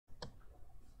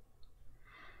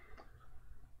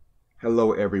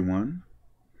Hello, everyone.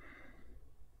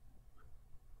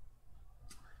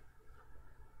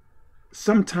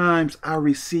 Sometimes I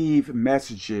receive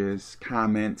messages,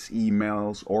 comments,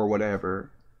 emails, or whatever.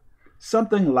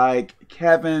 Something like,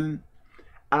 Kevin,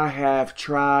 I have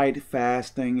tried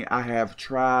fasting. I have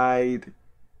tried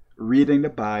reading the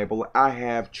Bible. I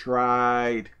have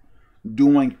tried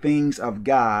doing things of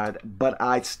God, but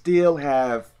I still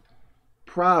have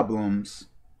problems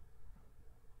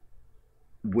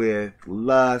with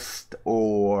lust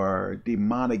or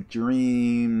demonic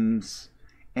dreams,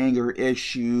 anger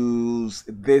issues,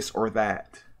 this or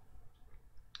that.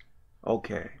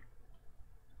 Okay.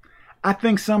 I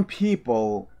think some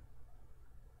people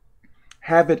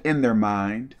have it in their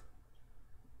mind.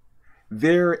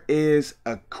 There is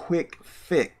a quick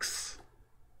fix.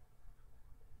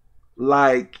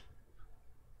 Like,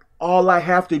 all I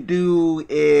have to do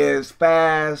is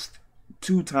fast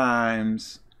 2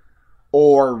 times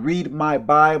or read my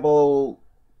Bible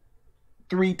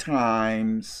 3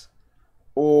 times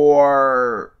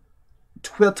or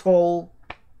twiddle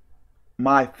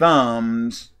my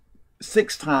thumbs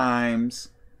 6 times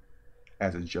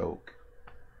as a joke.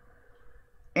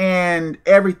 And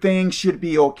everything should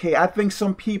be okay. I think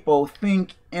some people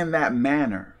think in that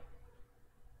manner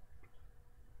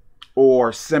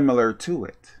or similar to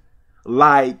it.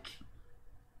 Like,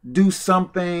 do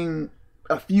something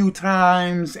a few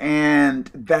times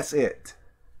and that's it.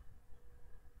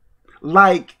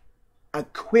 Like a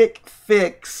quick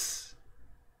fix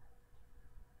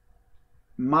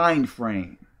mind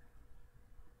frame.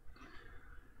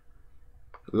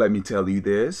 Let me tell you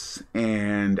this,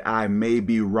 and I may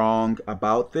be wrong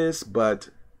about this, but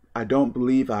I don't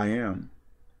believe I am.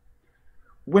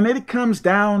 When it comes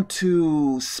down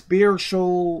to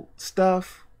spiritual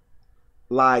stuff,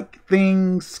 like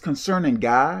things concerning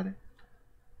God,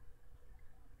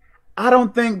 I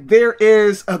don't think there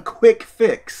is a quick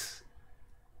fix.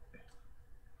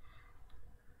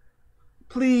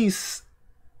 Please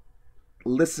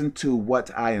listen to what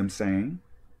I am saying.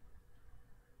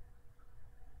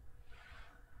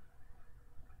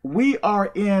 We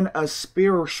are in a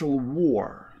spiritual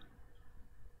war.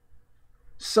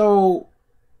 So,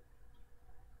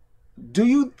 do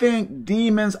you think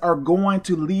demons are going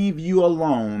to leave you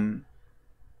alone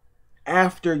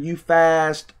after you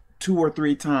fast 2 or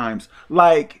 3 times?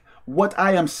 Like what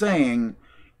I am saying,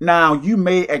 now you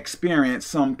may experience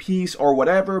some peace or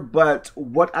whatever, but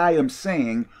what I am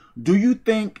saying, do you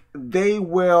think they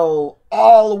will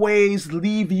always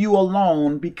leave you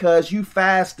alone because you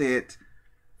fasted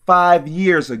 5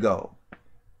 years ago?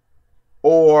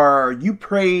 Or you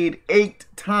prayed 8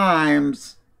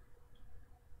 times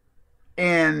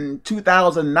in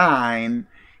 2009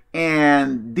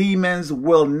 and demons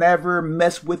will never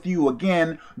mess with you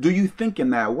again? Do you think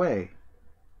in that way?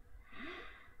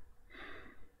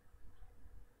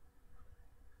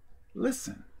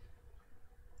 Listen,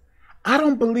 I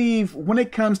don't believe when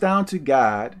it comes down to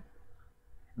God,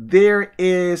 there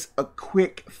is a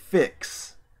quick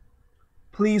fix.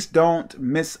 Please don't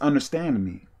misunderstand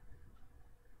me.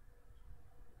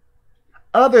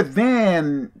 Other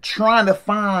than trying to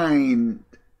find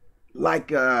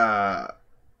like a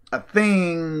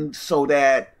thing so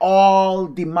that all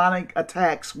demonic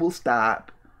attacks will stop,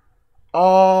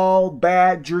 all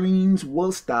bad dreams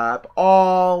will stop,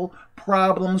 all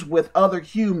problems with other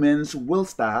humans will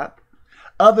stop,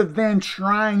 other than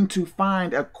trying to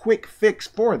find a quick fix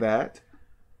for that,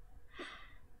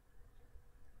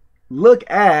 look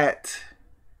at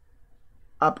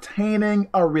obtaining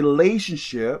a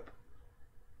relationship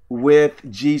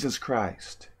with Jesus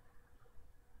Christ.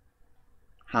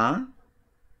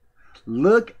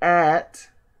 Look at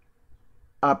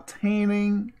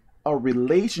obtaining a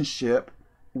relationship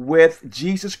with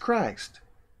Jesus Christ.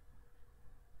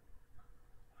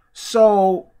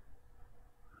 So,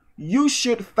 you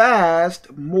should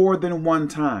fast more than 1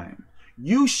 time.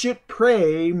 You should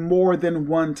pray more than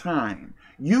 1 time.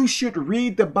 You should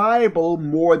read the Bible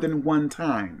more than 1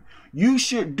 time. You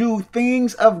should do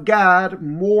things of God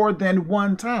more than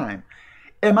 1 time.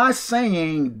 Am I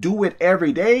saying do it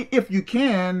every day? If you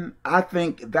can, I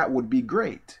think that would be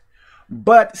great.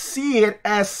 But see it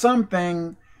as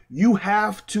something you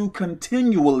have to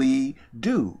continually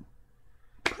do.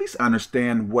 Please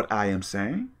understand what I am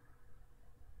saying.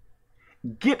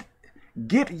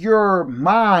 Get your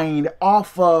mind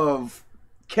off of,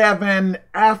 Kevin,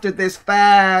 after this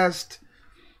fast,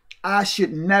 I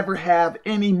should never have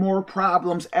any more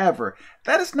problems ever.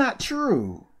 That is not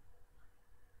true.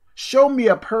 Show me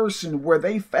a person where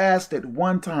they fasted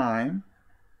 1 time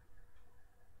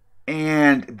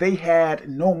and they had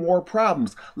no more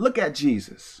problems. Look at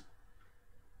Jesus.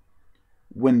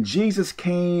 when Jesus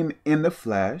came in the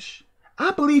flesh,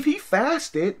 I believe he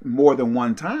fasted more than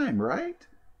one time, right?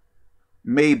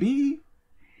 Maybe.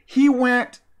 He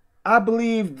went, I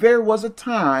believe there was a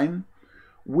time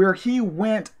where he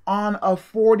went on a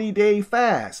 40-day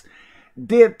fast.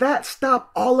 Did that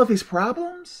stop all of his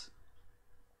problems?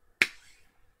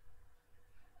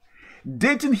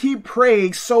 Didn't he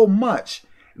pray so much?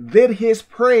 Did his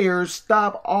prayers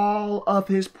stop all of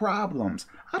his problems?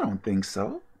 I don't think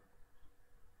so.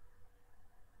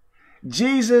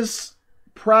 Jesus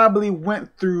probably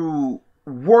went through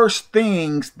worse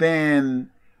things than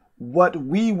what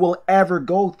we will ever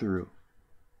go through.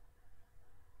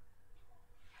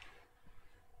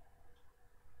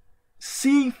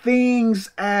 See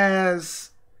things as,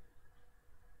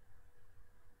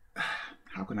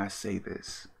 how can I say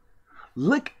this?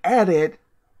 Look at it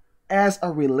as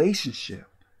a relationship,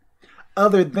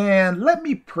 other than let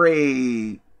me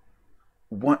pray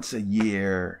once a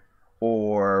year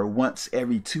or once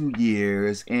every 2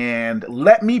 years and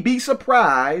let me be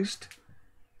surprised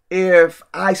if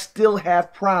I still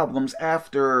have problems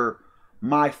after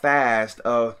my fast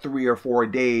of 3 or 4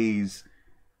 days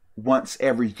once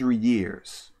every 3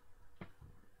 years.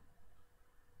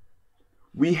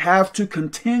 We have to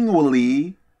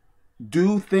continually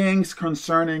do things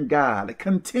concerning God.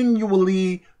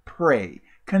 Continually pray.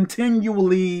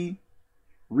 Continually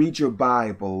read your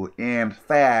Bible and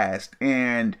fast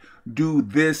and do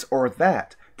this or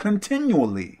that.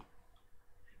 Continually.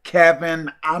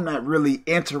 Kevin, I'm not really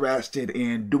interested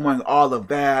in doing all of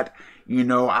that. You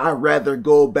know, I'd rather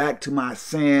go back to my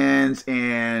sins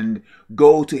and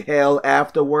go to hell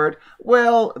afterward.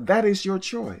 Well, that is your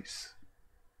choice.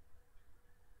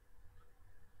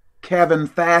 Kevin,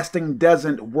 fasting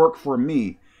doesn't work for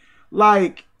me.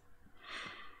 Like,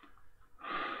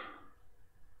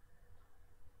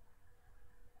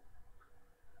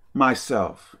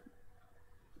 myself,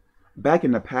 back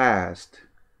in the past,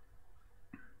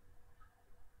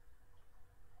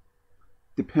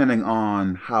 depending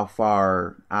on how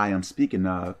far I am speaking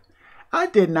of, I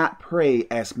did not pray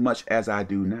as much as I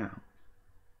do now.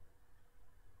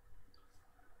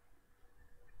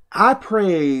 I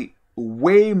pray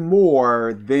way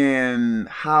more than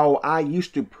how I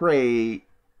used to pray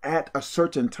at a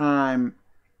certain time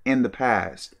in the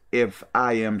past, if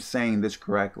I am saying this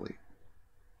correctly.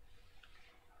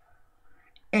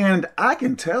 And I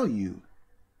can tell you,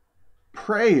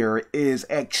 prayer is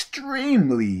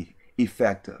extremely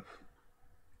effective.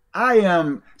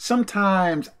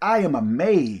 Sometimes I am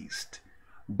amazed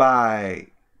by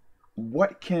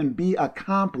what can be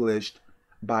accomplished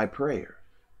by prayer.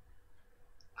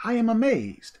 I am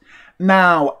amazed.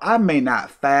 Now, I may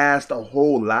not fast a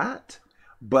whole lot,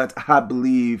 but I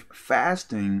believe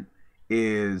fasting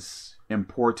is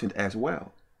important as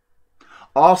well.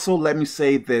 Also, let me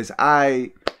say this.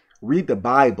 I read the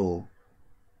Bible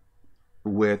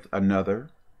with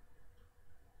another,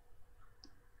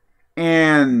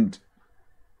 and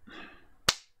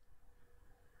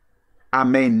I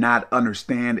may not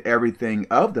understand everything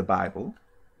of the Bible,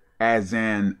 as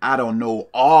in I don't know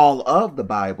all of the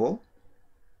Bible,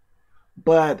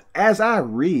 but as I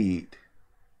read,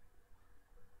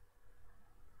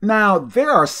 now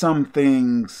there are some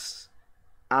things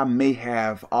I may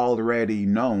have already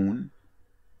known,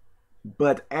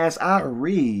 but as I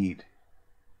read,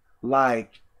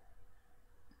 like,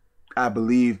 I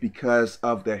believe because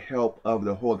of the help of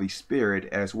the Holy Spirit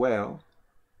as well,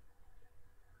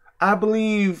 I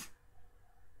believe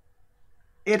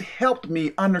it helped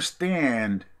me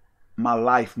understand my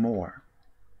life more.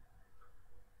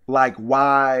 Like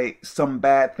why some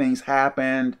bad things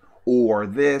happened, or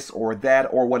this or that,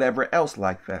 or whatever else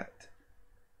like that.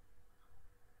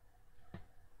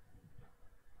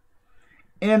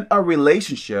 In a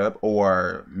relationship,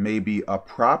 or maybe a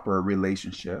proper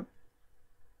relationship,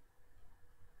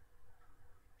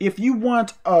 if you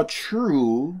want a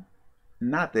true,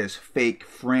 not this fake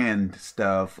friend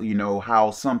stuff, you know, how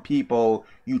some people,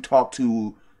 you talk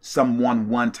to someone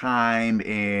one time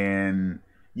and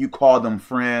you call them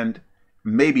friend.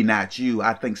 Maybe not you.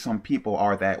 I think some people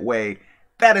are that way.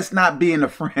 That is not being a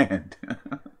friend.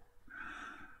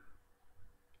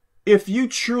 If you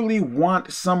truly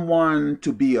want someone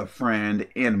to be a friend,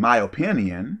 in my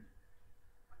opinion,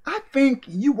 I think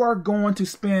you are going to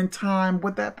spend time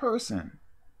with that person.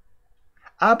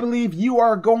 I believe you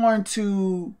are going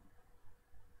to,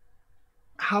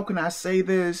 how can I say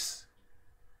this?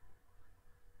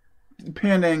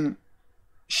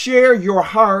 Share your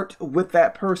heart with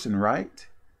that person, right?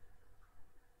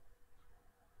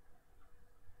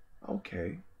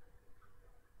 Okay.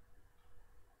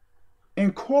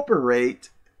 Incorporate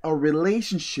a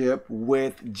relationship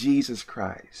with Jesus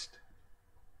Christ.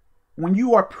 When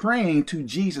you are praying to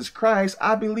Jesus Christ,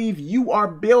 I believe you are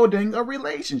building a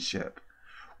relationship.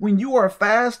 When you are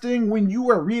fasting, when you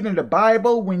are reading the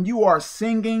Bible, when you are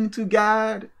singing to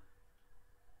God,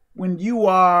 when you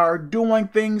are doing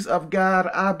things of God,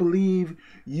 I believe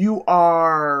you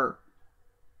are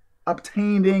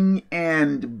obtaining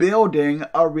and building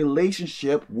a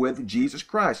relationship with Jesus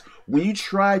Christ. When you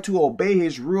try to obey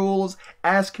his rules,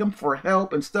 ask him for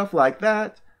help and stuff like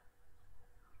that,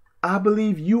 I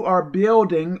believe you are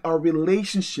building a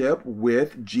relationship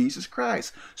with Jesus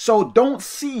Christ. So don't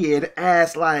see it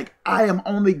as like, I am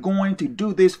only going to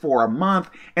do this for a month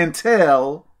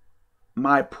until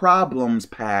my problems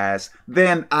pass,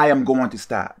 then I am going to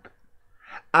stop.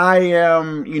 I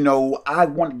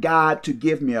want God to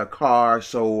give me a car,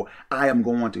 so I am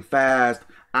going to fast,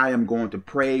 I am going to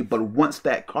pray, but once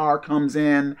that car comes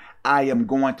in, I am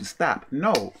going to stop.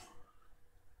 No,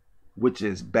 which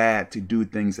is bad to do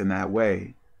things in that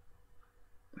way,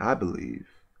 I believe.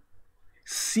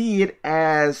 See it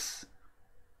as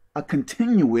a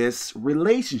continuous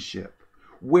relationship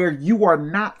where you are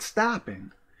not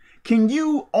stopping. Can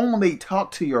you only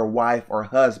talk to your wife or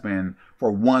husband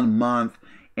for 1 month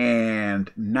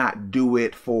and not do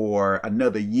it for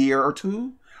another year or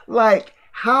two? Like,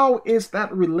 how is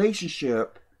that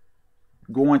relationship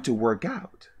going to work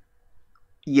out?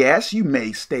 Yes, you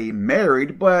may stay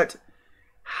married, but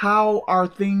how are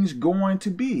things going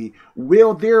to be?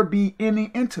 Will there be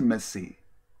any intimacy?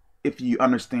 If you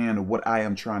understand what I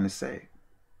am trying to say.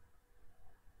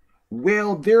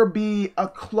 Will there be a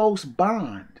close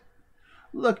bond?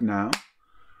 Look now,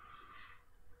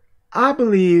 I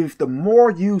believe the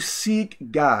more you seek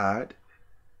God,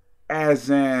 as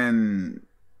in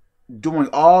doing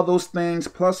all those things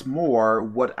plus more,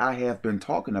 what I have been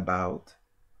talking about,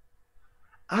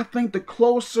 I think the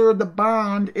closer the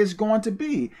bond is going to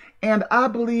be. And I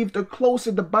believe the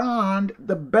closer the bond,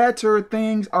 the better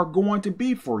things are going to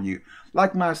be for you.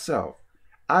 Like myself,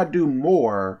 I do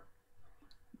more,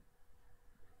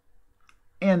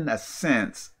 in a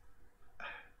sense.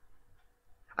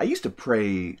 I used to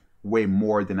pray way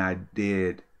more than I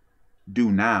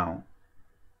do now.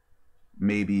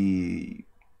 Maybe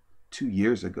 2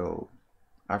 years ago.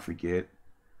 I forget.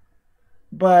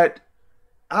 But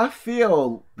I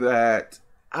feel that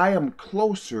I am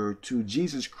closer to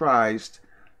Jesus Christ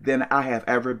than I have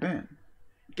ever been.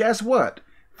 Guess what?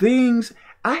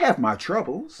 I have my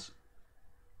troubles.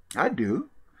 I do.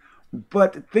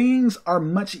 But things are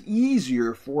much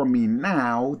easier for me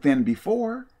now than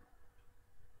before.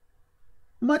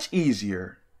 Much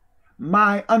easier.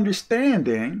 My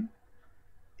understanding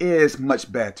is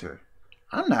much better.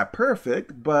 I'm not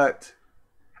perfect, but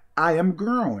I am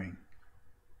growing.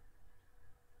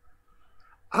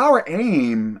 Our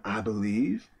aim, I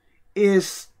believe,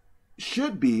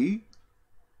 should be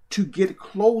to get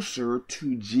closer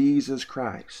to Jesus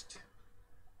Christ.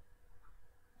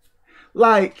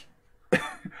 Like,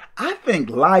 I think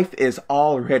life is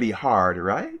already hard,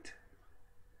 right?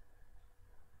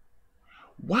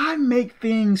 Why make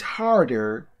things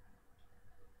harder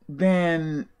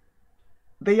than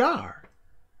they are?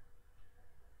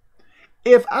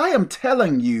 If I am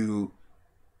telling you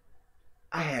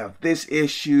I have this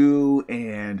issue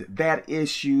and that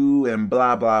issue and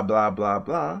blah, blah, blah, blah,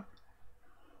 blah,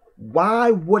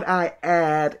 why would I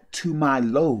add to my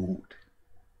load?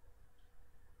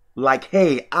 Like,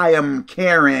 hey, I am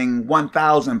carrying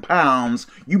 1,000 pounds.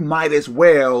 You might as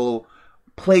well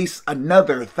place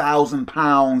another 1,000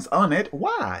 pounds on it.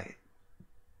 Why?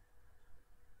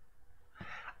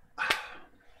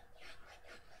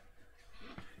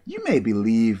 You may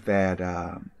believe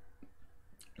that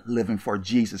living for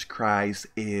Jesus Christ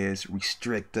is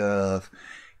restrictive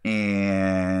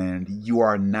and you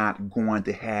are not going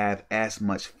to have as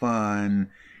much fun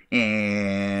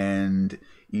and,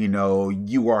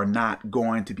 you are not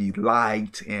going to be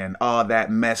liked and all that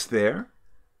mess there.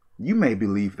 You may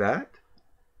believe that.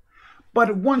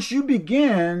 But once you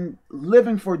begin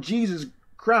living for Jesus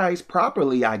Christ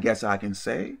properly, I guess I can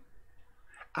say,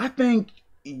 I think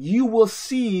you will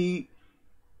see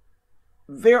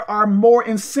there are more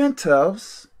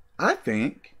incentives, I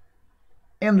think,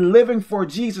 in living for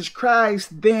Jesus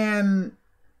Christ than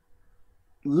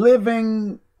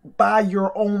living by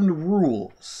your own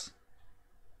rules.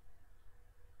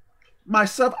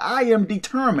 Myself, I am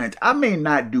determined. I may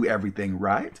not do everything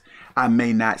right. I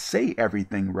may not say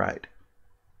everything right.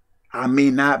 I may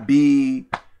not be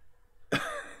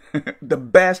the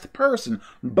best person,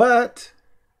 but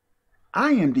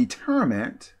I am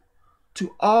determined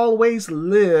to always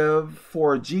live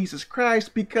for Jesus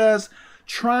Christ because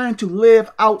trying to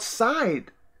live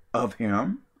outside of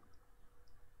him,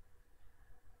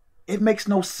 it makes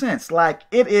no sense. Like,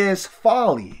 it is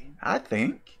folly, I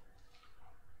think.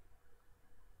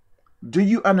 Do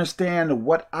you understand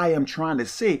what I am trying to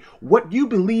say? What you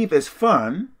believe is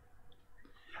fun,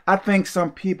 I think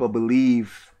some people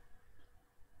believe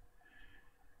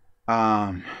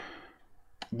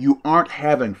you aren't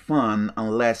having fun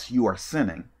unless you are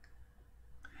sinning.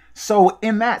 So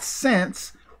in that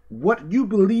sense, what you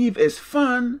believe is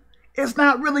fun is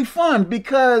not really fun,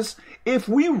 because if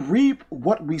we reap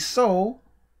what we sow,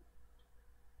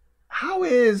 how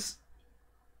is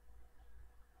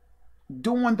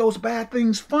doing those bad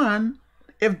things fun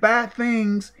if bad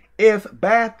things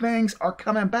are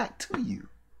coming back to you?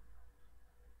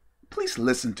 Please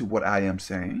listen to what I am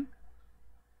saying.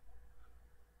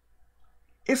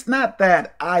 It's not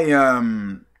that I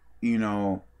am,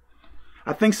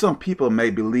 I think some people may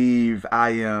believe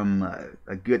I am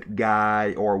a good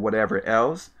guy or whatever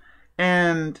else.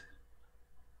 And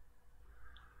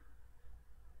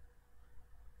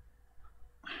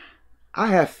I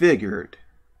have figured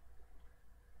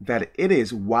that it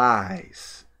is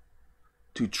wise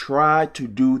to try to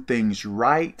do things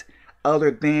right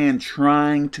other than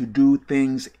trying to do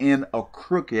things in a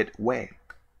crooked way.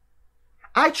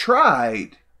 I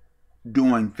tried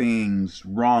doing things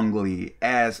wrongly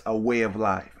as a way of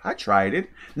life. I tried it.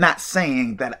 Not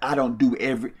saying that I don't do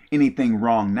anything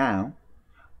wrong now,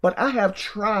 but I have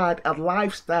tried a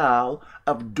lifestyle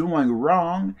of doing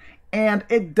wrong, and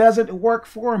it doesn't work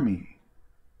for me.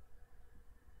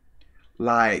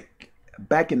 Like,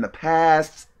 back in the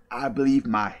past, I believe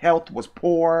my health was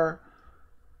poor.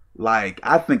 Like,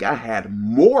 I think I had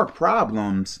more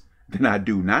problems than I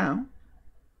do now.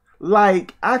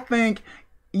 Like, I think,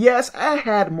 yes, I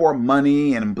had more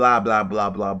money and blah, blah, blah,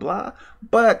 blah, blah.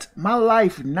 But my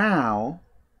life now,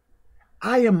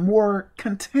 I am more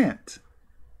content.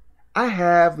 I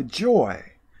have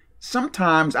joy.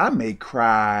 Sometimes I may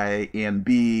cry and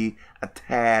be a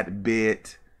tad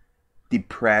bit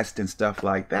depressed and stuff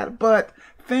like that, but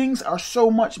things are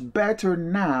so much better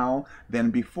now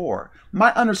than before.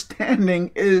 My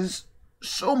understanding is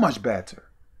so much better.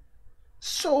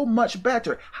 So much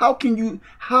better. Why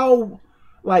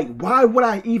would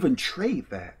I even trade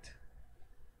that?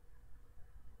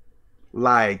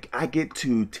 Like, I get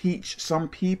to teach some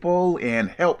people and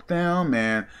help them,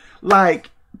 and like,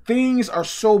 things are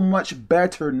so much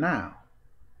better now.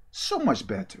 So much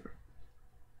better.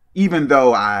 Even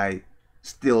though I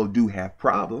still do have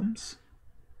problems.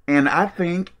 And I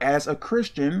think as a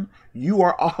Christian, you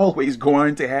are always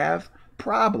going to have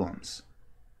problems.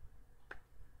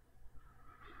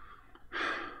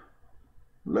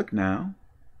 Look now.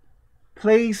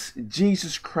 Place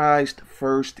Jesus Christ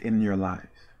first in your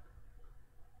life.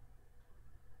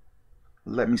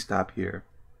 Let me stop here.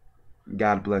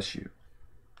 God bless you.